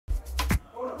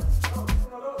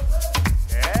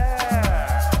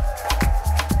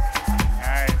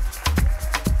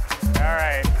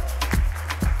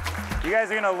guys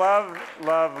are gonna love,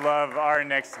 love, love our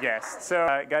next guest.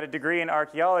 So, got a degree in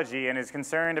archaeology and is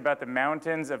concerned about the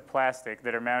mountains of plastic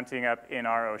that are mounting up in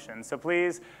our oceans. So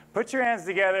please, put your hands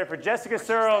together for Jessica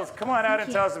Surls. Come on out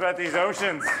and tell us about these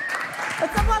oceans.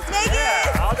 What's up, Las Vegas?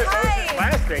 Yeah, all this ocean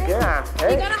plastic, yeah.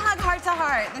 Hey. You gotta hug heart to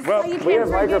heart. This Well, is how you we have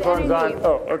transfer good microphones on. energy.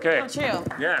 Oh, okay. Oh,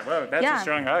 true. Yeah, well, that's a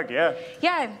strong hug, yeah.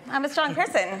 Yeah, I'm a strong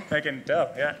person. I can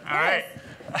tell, yeah. All right.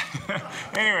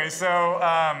 Anyway, so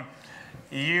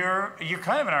you're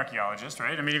kind of an archaeologist,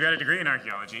 right? I mean, you've got a degree in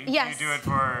archaeology. Yes. You do it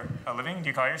for a living? Do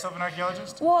you call yourself an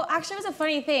archaeologist? Well, actually, it was a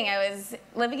funny thing. I was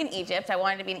living in Egypt. I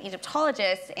wanted to be an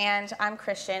Egyptologist, and I'm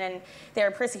Christian, and they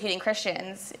were persecuting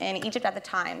Christians in Egypt at the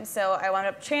time. So I wound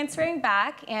up transferring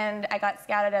back, and I got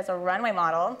scouted as a runway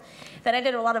model. Then I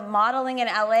did a lot of modeling in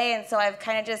LA, and so I've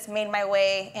kind of just made my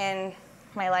way in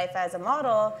my life as a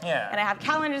model. Yeah. And I have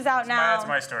calendars out now. That's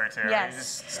my story too. Yes.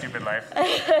 Just stupid life.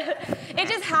 It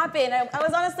just happened. I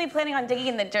was honestly planning on digging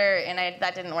in the dirt, and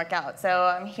that didn't work out. So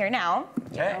I'm here now.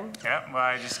 Okay. Yeah. Well,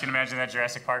 I just can imagine that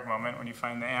Jurassic Park moment when you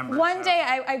find the amber. One day,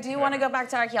 I do want to go back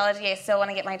to archaeology. I still want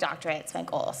to get my doctorate. It's my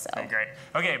goal. So. Okay, great.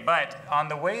 Okay, but on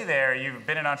the way there, you've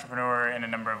been an entrepreneur in a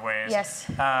number of ways. Yes.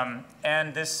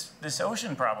 And this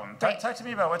ocean problem. Right. Talk to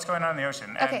me about what's going on in the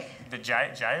ocean. Okay. And the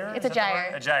gyre? It's a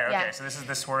gyre. A gyre. Okay. Yeah. So this is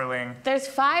the swirling. There's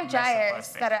 5 mess of gyres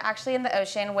plastic. that are actually in the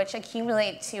ocean, which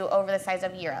accumulate to over the size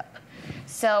of Europe.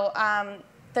 So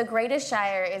the greatest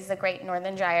gyre is the Great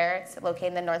Northern Gyre. It's located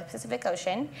in the North Pacific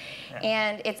Ocean,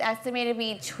 and it's estimated to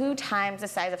be 2 times the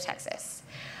size of Texas.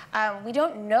 We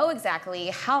don't know exactly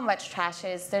how much trash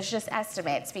is. There's just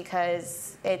estimates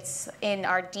because it's in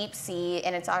our deep sea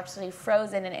and it's actually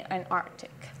frozen in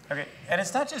Antarctic. Okay, and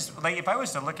it's not just, like, if I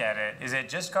was to look at it, is it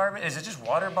just garbage? Is it just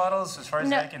water bottles as far as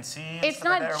I can see? It's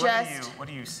not just. What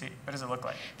do you see? What does it look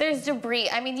like? There's debris.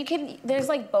 I mean, there's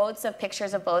like boats of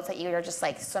pictures of boats that you are just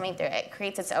like swimming through. It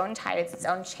creates its own tide, it's its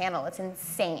own channel. It's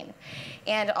insane.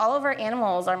 And all of our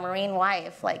animals, our marine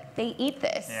life, like they eat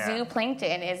this. Yeah.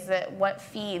 Zooplankton is what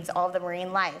feeds all of the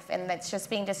marine life, and that's just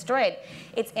being destroyed.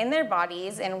 It's in their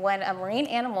bodies, and when a marine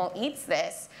animal eats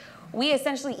this, we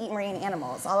essentially eat marine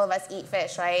animals. All of us eat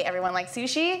fish, right? Everyone likes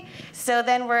sushi. So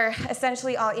then we're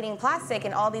essentially all eating plastic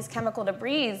and all these chemical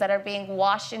debris that are being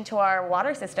washed into our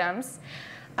water systems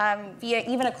via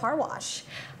even a car wash.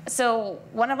 So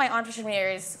one of my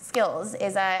entrepreneur's skills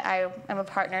is I'm a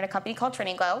partner in a company called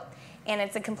Trinity, and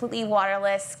it's a completely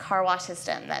waterless car wash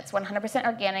system that's 100%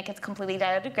 organic. It's completely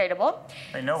biodegradable.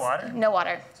 Wait, no water? No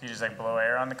water. So you just like blow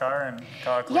air on the car and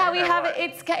call it clean? Yeah, we have it.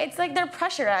 It's like they're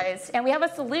pressurized, and we have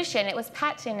a solution. It was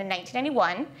patented in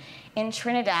 1991 in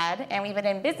Trinidad, and we've been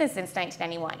in business since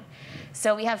 1991.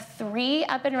 So we have 3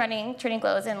 up and running Trinity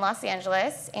Glows in Los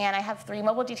Angeles, and I have 3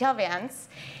 mobile detail vans,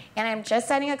 and I'm just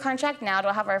signing a contract now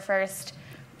to have our first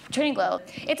Trinity Glow.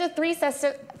 It's a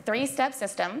 3-step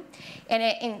system, and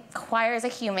it requires a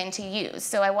human to use.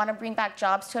 So I want to bring back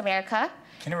jobs to America.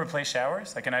 Can it replace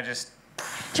showers? Like, can I just...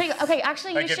 Okay,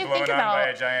 actually, like you should think about by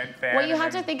a giant fan what you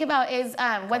have to think about is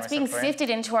what's being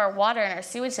sifted into our water and our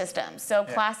sewage system. So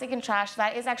plastic and trash,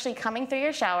 that is actually coming through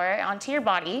your shower onto your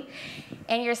body,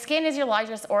 and your skin is your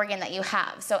largest organ that you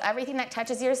have. So everything that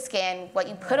touches your skin, what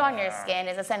you put on your skin,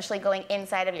 is essentially going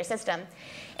inside of your system,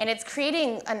 and it's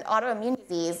creating an autoimmune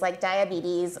disease like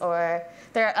diabetes, or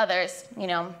there are others, you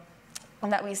know,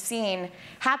 that we've seen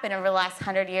happen over the last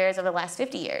 100 years, over the last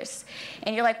 50 years.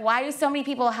 And you're like, why do so many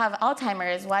people have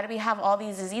Alzheimer's? Why do we have all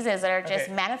these diseases that are just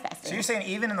manifesting? So you're saying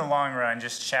even in the long run,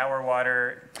 just shower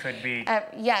water could be...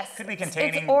 yes. Could be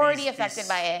containing It's already affected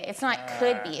by it. It's not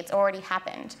could be, it's already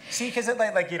happened. See, because it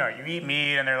like, you know, you eat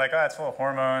meat and they're like, oh, it's full of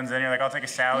hormones. And you're like, I'll take a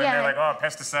salad. And they're like, oh,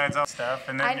 pesticides, all stuff.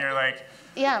 And then you're like...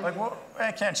 Yeah. Like, well,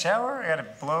 I can't shower? I gotta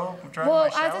dry my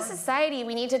shower? As a society,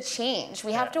 we need to change.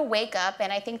 We have to wake up,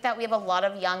 and I think that we have a lot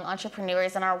of young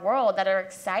entrepreneurs in our world that are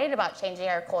excited about changing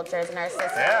our cultures and our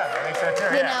systems. Yeah, I think so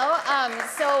too. You know?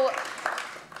 So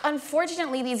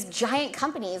unfortunately, these giant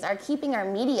companies are keeping our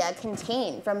media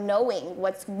contained from knowing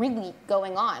what's really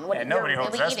going on. What nobody really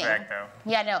holds us eating. back, though.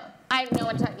 Yeah, no. I know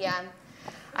what time,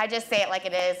 I just say it like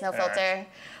it is, no filter.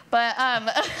 But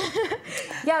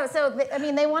yeah, so I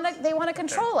mean, they want to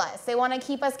control us. They want to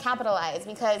keep us capitalized,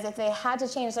 because if they had to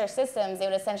change their systems, they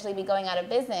would essentially be going out of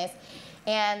business,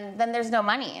 and then there's no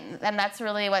money, and that's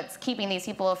really what's keeping these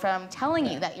people from telling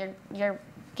you that you're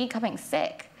becoming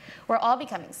sick. We're all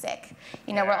becoming sick.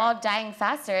 You know, we're all dying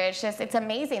faster. It's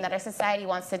amazing that our society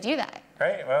wants to do that.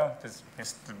 Great. Well,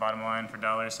 it's the bottom line for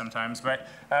dollars sometimes. But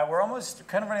we're almost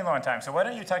kind of running low on time. So why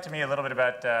don't you talk to me a little bit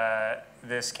about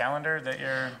this calendar that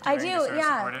you're doing? I do, to sort of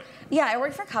support it? Yeah, I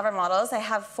work for Cover Models. I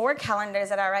have 4 calendars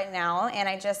that are right now, and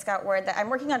I just got word that I'm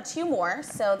working on 2 more.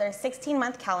 So they're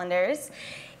 16-month calendars.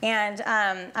 And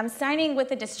I'm signing with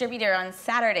the distributor on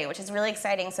Saturday, which is really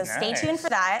exciting. So stay tuned for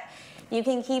that. You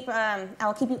can keep,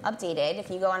 I'll keep you updated if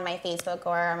you go on my Facebook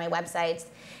or on my website.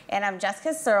 And I'm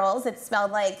Jessica Surls. It's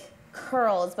spelled like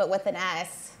curls, but with an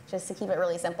S, just to keep it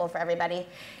really simple for everybody.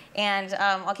 And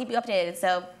I'll keep you updated.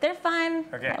 So they're fun.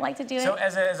 Okay. I like to do it. So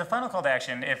as a final call to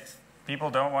action, if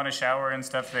people don't want to shower and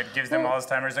stuff that gives them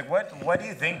Alzheimer's, like what do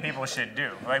you think people should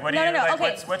do? Like what do you like?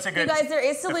 Okay. What's a good? You guys, there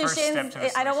is the first solutions. step to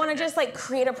the I don't want to solution? just like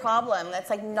create a problem. That's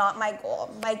like not my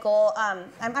goal. My goal, I'm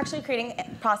actually creating a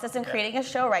process and creating a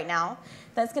show right now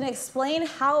that's going to explain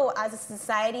how, as a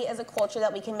society, as a culture,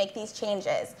 that we can make these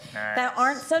changes that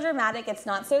aren't so dramatic. It's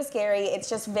not so scary. It's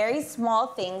just very small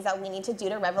things that we need to do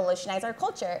to revolutionize our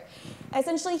culture.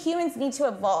 Essentially, humans need to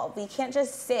evolve. We can't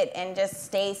just sit and just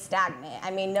stay stagnant.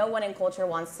 I mean, no one in culture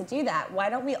wants to do that. Why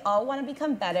don't we all want to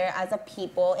become better as a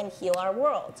people and heal our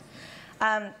world?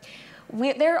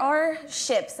 There are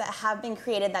ships that have been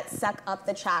created that suck up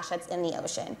the trash that's in the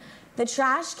ocean. The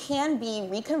trash can be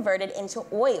reconverted into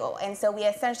oil, and so we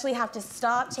essentially have to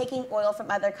stop taking oil from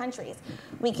other countries.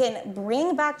 We can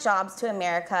bring back jobs to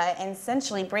America and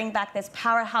essentially bring back this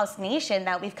powerhouse nation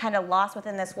that we've kind of lost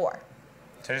within this war.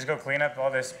 So just go clean up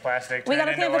all this plastic. We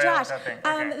gotta clean up the trash. Okay.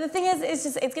 The thing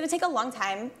is, it's gonna take a long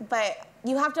time, but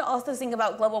you have to also think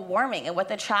about global warming and what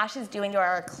the trash is doing to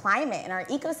our climate and our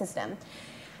ecosystem.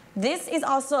 This is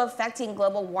also affecting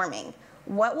global warming.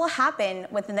 What will happen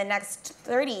within the next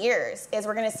 30 years is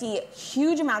we're going to see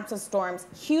huge amounts of storms,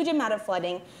 huge amount of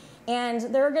flooding, and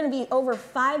there are going to be over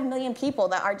 5 million people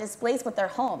that are displaced with their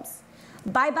homes.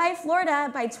 Bye-bye Florida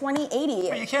by 2080.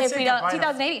 But you can't say goodbye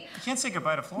 2080. You can't say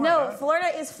goodbye to Florida. No, Florida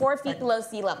is 4 feet below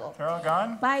sea level. They're all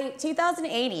gone? By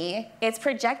 2080, it's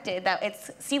projected that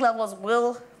its sea levels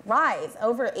will rise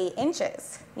over 8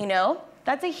 inches, you know?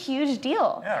 That's a huge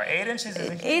deal. Yeah, 8 inches is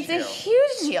a huge deal. It's a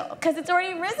huge deal because it's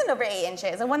already risen over 8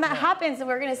 inches. And when that happens,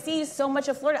 we're going to see so much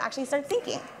of Florida actually start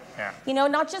sinking. Yeah. You know,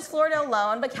 not just Florida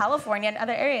alone, but California and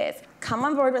other areas. Come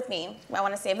on board with me. I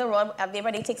want to save the world.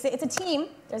 Everybody takes it. It's a team.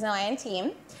 There's no I in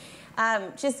team.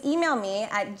 Just email me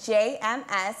at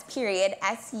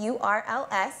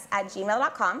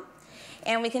jms.surls@gmail.com.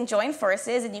 And we can join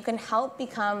forces and you can help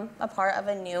become a part of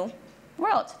a new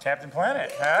world. Captain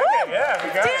Planet. Okay, yeah, we got it.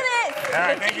 Let's do this. All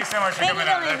right, thank you so much for coming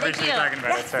out. I appreciate you talking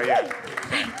about it. So yeah.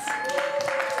 Thanks.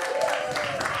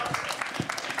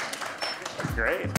 Great.